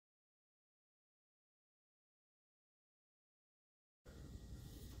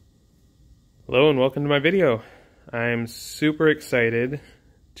Hello and welcome to my video. I'm super excited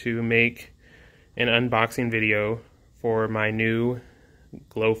to make an unboxing video for my new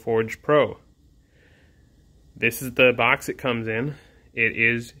Glowforge Pro. This is the box it comes in. It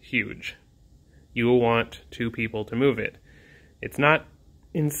is huge. You will want two people to move it. It's not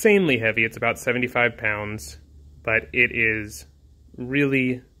insanely heavy, it's about 75 pounds, but it is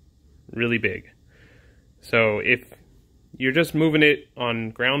really, really big. So if you're just moving it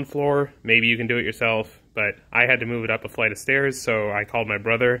on ground floor, maybe you can do it yourself, but I had to move it up a flight of stairs, so I called my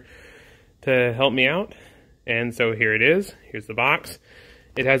brother to help me out. And so here it is. Here's the box.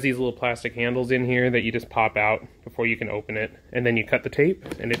 It has these little plastic handles in here that you just pop out before you can open it, and then you cut the tape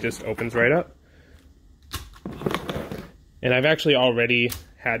and it just opens right up. And I've actually already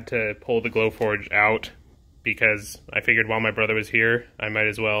had to pull the Glowforge out because I figured while my brother was here, I might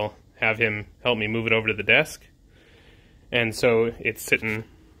as well have him help me move it over to the desk. And so it's sitting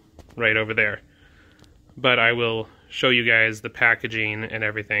right over there. But I will show you guys the packaging and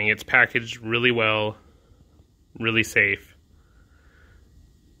everything. It's packaged really well, really safe.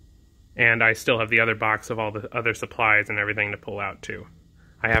 And I still have the other box of all the other supplies and everything to pull out too.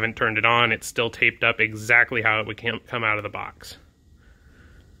 I haven't turned it on. It's still taped up exactly how it would come out of the box.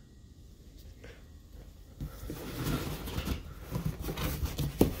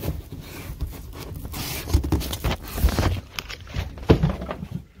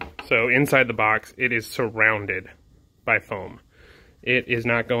 So inside the box, it is surrounded by foam. It is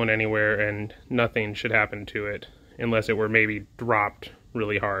not going anywhere, and nothing should happen to it unless it were maybe dropped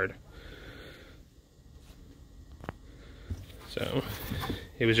really hard. So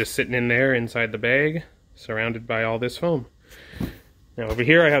it was just sitting in there inside the bag, surrounded by all this foam. Now over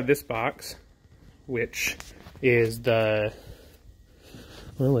here I have this box, which is the,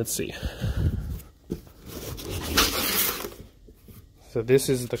 well, let's see. So this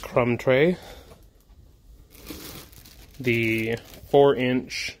is the crumb tray, the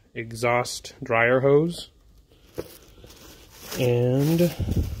 4-inch exhaust dryer hose, and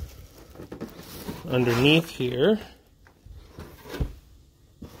underneath here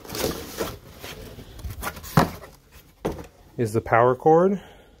is the power cord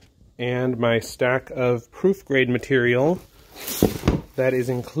and my stack of proof grade material that is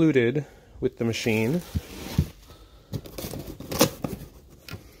included with the machine.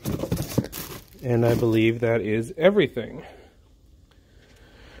 And I believe that is everything.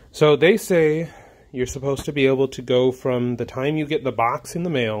 So they say you're supposed to be able to go from the time you get the box in the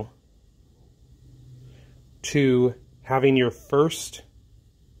mail to having your first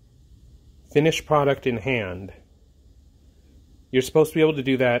finished product in hand. You're supposed to be able to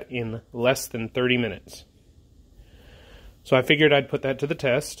do that in less than 30 minutes. So I figured I'd put that to the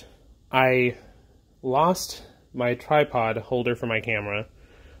test. I lost my tripod holder for my camera,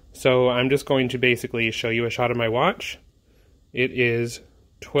 so I'm just going to basically show you a shot of my watch. It is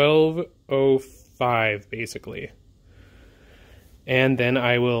 12:05 basically. And then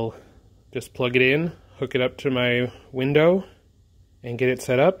I will just plug it in, hook it up to my window, and get it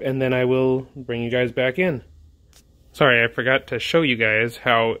set up, and then I will bring you guys back in. Sorry, I forgot to show you guys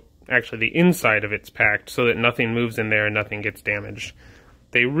how actually the inside of it's packed so that nothing moves in there and nothing gets damaged.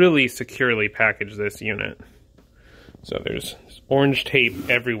 They really securely package this unit. So there's orange tape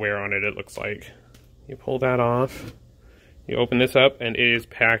everywhere on it, it looks like. You pull that off, you open this up, and it is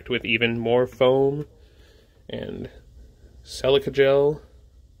packed with even more foam and silica gel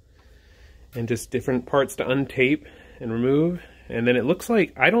and just different parts to untape and remove. And then it looks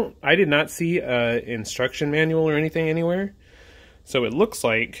like, I did not see an instruction manual or anything anywhere. So it looks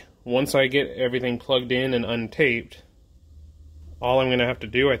like once I get everything plugged in and untaped, all I'm going to have to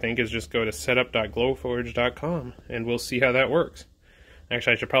do, I think, is just go to setup.glowforge.com, and we'll see how that works.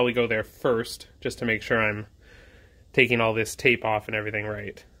 Actually, I should probably go there first, just to make sure I'm taking all this tape off and everything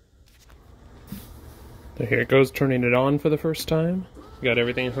right. So here it goes, turning it on for the first time. Got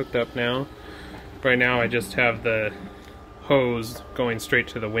everything hooked up now. Right now I just have the hose going straight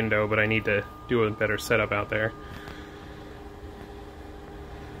to the window, but I need to do a better setup out there.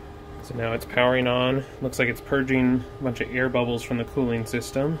 So now it's powering on. Looks like it's purging a bunch of air bubbles from the cooling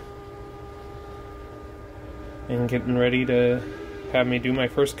system. And getting ready to have me do my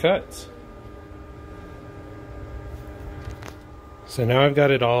first cuts. So now I've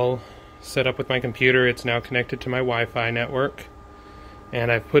got it all set up with my computer. It's now connected to my Wi-Fi network.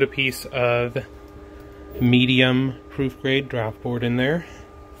 And I've put a piece of medium proof grade draft board in there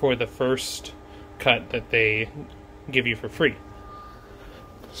for the first cut that they give you for free.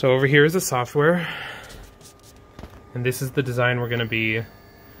 So over here is the software, and this is the design we're going to be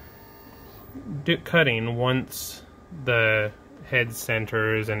cutting once the head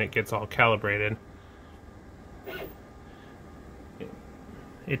centers and it gets all calibrated.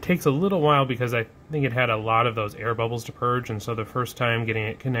 It takes a little while because I think it had a lot of those air bubbles to purge, and so the first time getting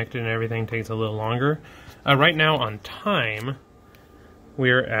it connected and everything takes a little longer. Right now on time,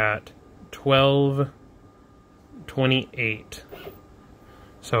 we're at 12:28.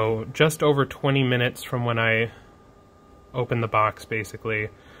 So just over 20 minutes from when I open the box, basically,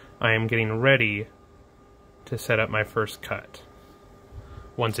 I am getting ready to set up my first cut.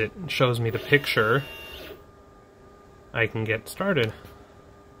 Once it shows me the picture, I can get started.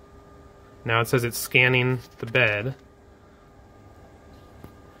 Now it says it's scanning the bed,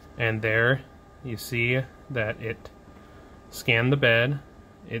 and there you see that it scanned the bed,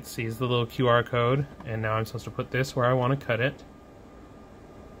 it sees the little QR code, and now I'm supposed to put this where I want to cut it.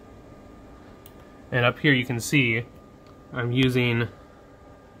 And up here you can see I'm using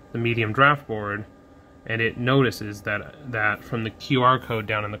the medium draft board, and it notices that from the QR code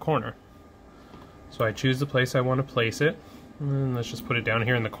down in the corner. So I choose the place I want to place it, and let's just put it down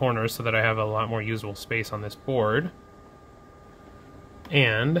here in the corner so that I have a lot more usable space on this board.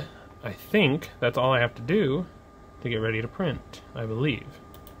 And I think that's all I have to do to get ready to print, I believe.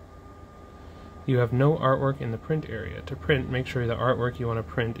 You have no artwork in the print area. To print, make sure the artwork you want to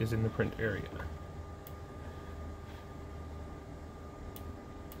print is in the print area.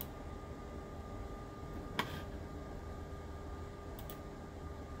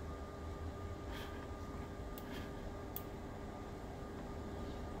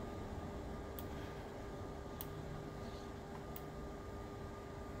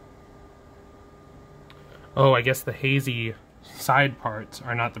 Oh, I guess the hazy side parts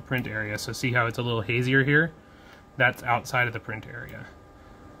are not the print area, so see how it's a little hazier here? That's outside of the print area.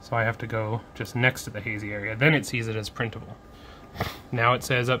 So I have to go just next to the hazy area, then it sees it as printable. Now it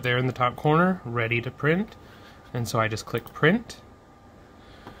says up there in the top corner, ready to print, and so I just click print,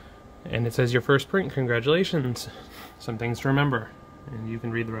 and it says your first print, congratulations. Some things to remember, and you can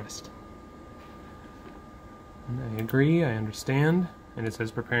read the rest. And I agree, I understand. And it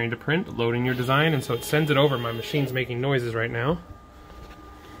says preparing to print, loading your design, and so it sends it over. My machine's making noises right now.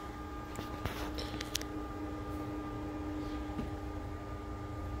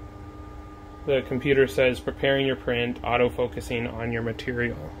 The computer says preparing your print, auto-focusing on your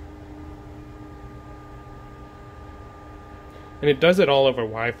material. And it does it all over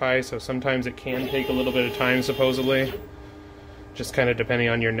Wi-Fi, so sometimes it can take a little bit of time, supposedly. Just kind of depending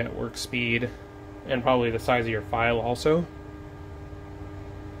on your network speed, and probably the size of your file also.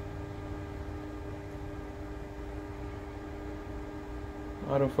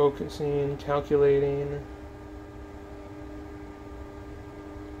 Auto-focusing, calculating.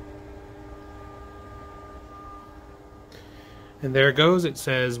 And there it goes. It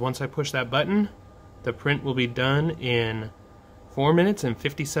says once I push that button, the print will be done in 4 minutes and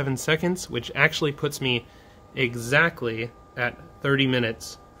 57 seconds, which actually puts me exactly at 30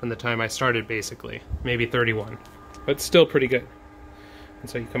 minutes from the time I started, basically. Maybe 31, but still pretty good. And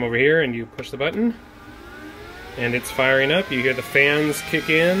so you come over here and you push the button, and it's firing up. You hear the fans kick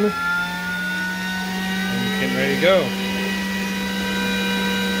in, and it's getting ready to go.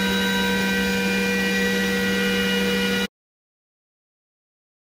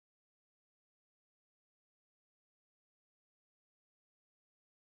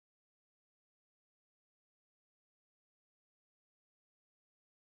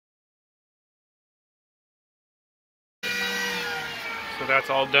 So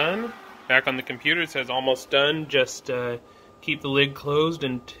that's all done. Back on the computer, it says almost done. Just keep the lid closed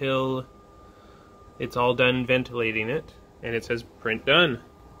until it's all done ventilating it. And it says print done.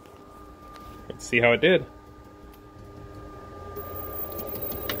 Let's see how it did.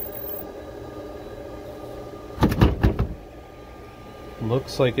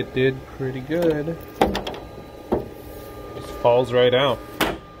 Looks like it did pretty good. Just falls right out.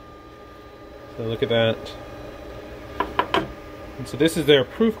 So look at that. And so this is their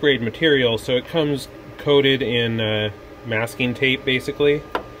proof grade material, so it comes coated in masking tape basically.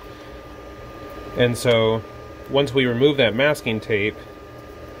 And so once we remove that masking tape,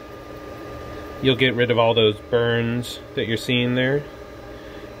 you'll get rid of all those burns that you're seeing there.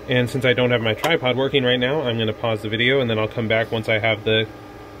 And since I don't have my tripod working right now, I'm going to pause the video and then I'll come back once I have the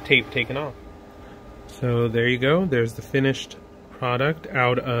tape taken off. So there you go, there's the finished product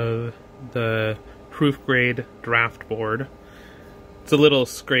out of the proof grade draft board. It's a little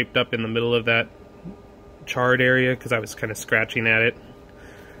scraped up in the middle of that charred area because I was kind of scratching at it.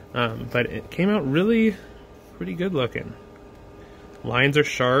 But it came out really pretty good looking. Lines are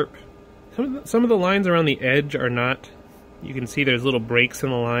sharp. Some of the lines around the edge are not. You can see there's little breaks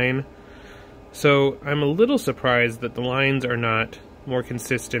in the line. So I'm a little surprised that the lines are not more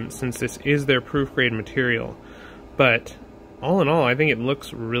consistent since this is their proof grade material. But all in all, I think it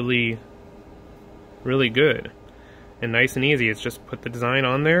looks really, really good. And nice and easy. It's just put the design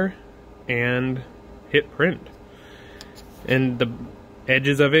on there and hit print. And the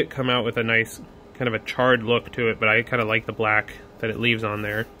edges of it come out with a nice kind of a charred look to it, but I kind of like the black that it leaves on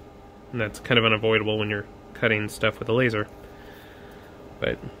there. And that's kind of unavoidable when you're cutting stuff with a laser.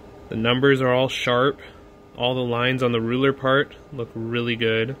 But the numbers are all sharp. All the lines on the ruler part look really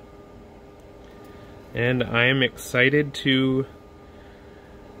good. And I am excited to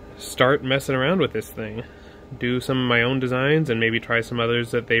start messing around with this thing. Do some of my own designs and maybe try some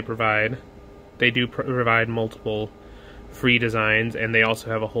others that they provide. They do provide multiple free designs, and they also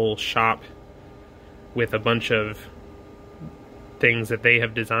have a whole shop with a bunch of things that they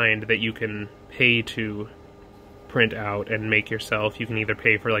have designed that you can pay to print out and make yourself. You can either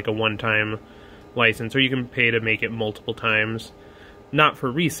pay for like a one-time license, or you can pay to make it multiple times. Not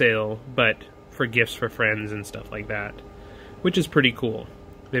for resale, but for gifts for friends and stuff like that, which is pretty cool.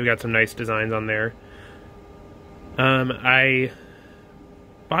 They've got some nice designs on there. I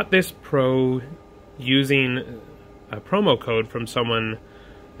bought this Pro using a promo code from someone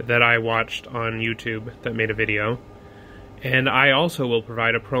that I watched on YouTube that made a video, and I also will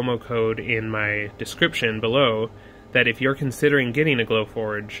provide a promo code in my description below that if you're considering getting a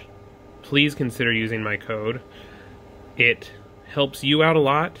Glowforge, please consider using my code. It helps you out a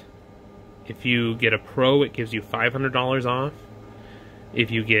lot. If you get a Pro, it gives you $500 off. If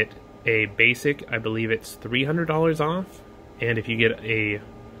you get a basic, I believe it's $300 off. And if you get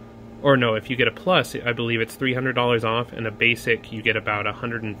if you get a plus, I believe it's $300 off, and a basic you get about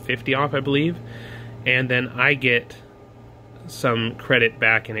 $150 off, I believe. And then I get some credit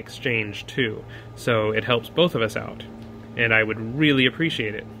back in exchange too. So it helps both of us out, and I would really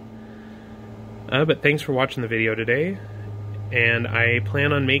appreciate it. But thanks for watching the video today, and I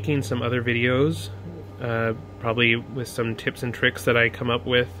plan on making some other videos, probably with some tips and tricks that I come up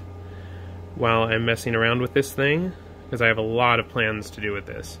with while I'm messing around with this thing, because I have a lot of plans to do with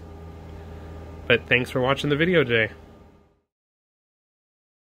this. But thanks for watching the video today.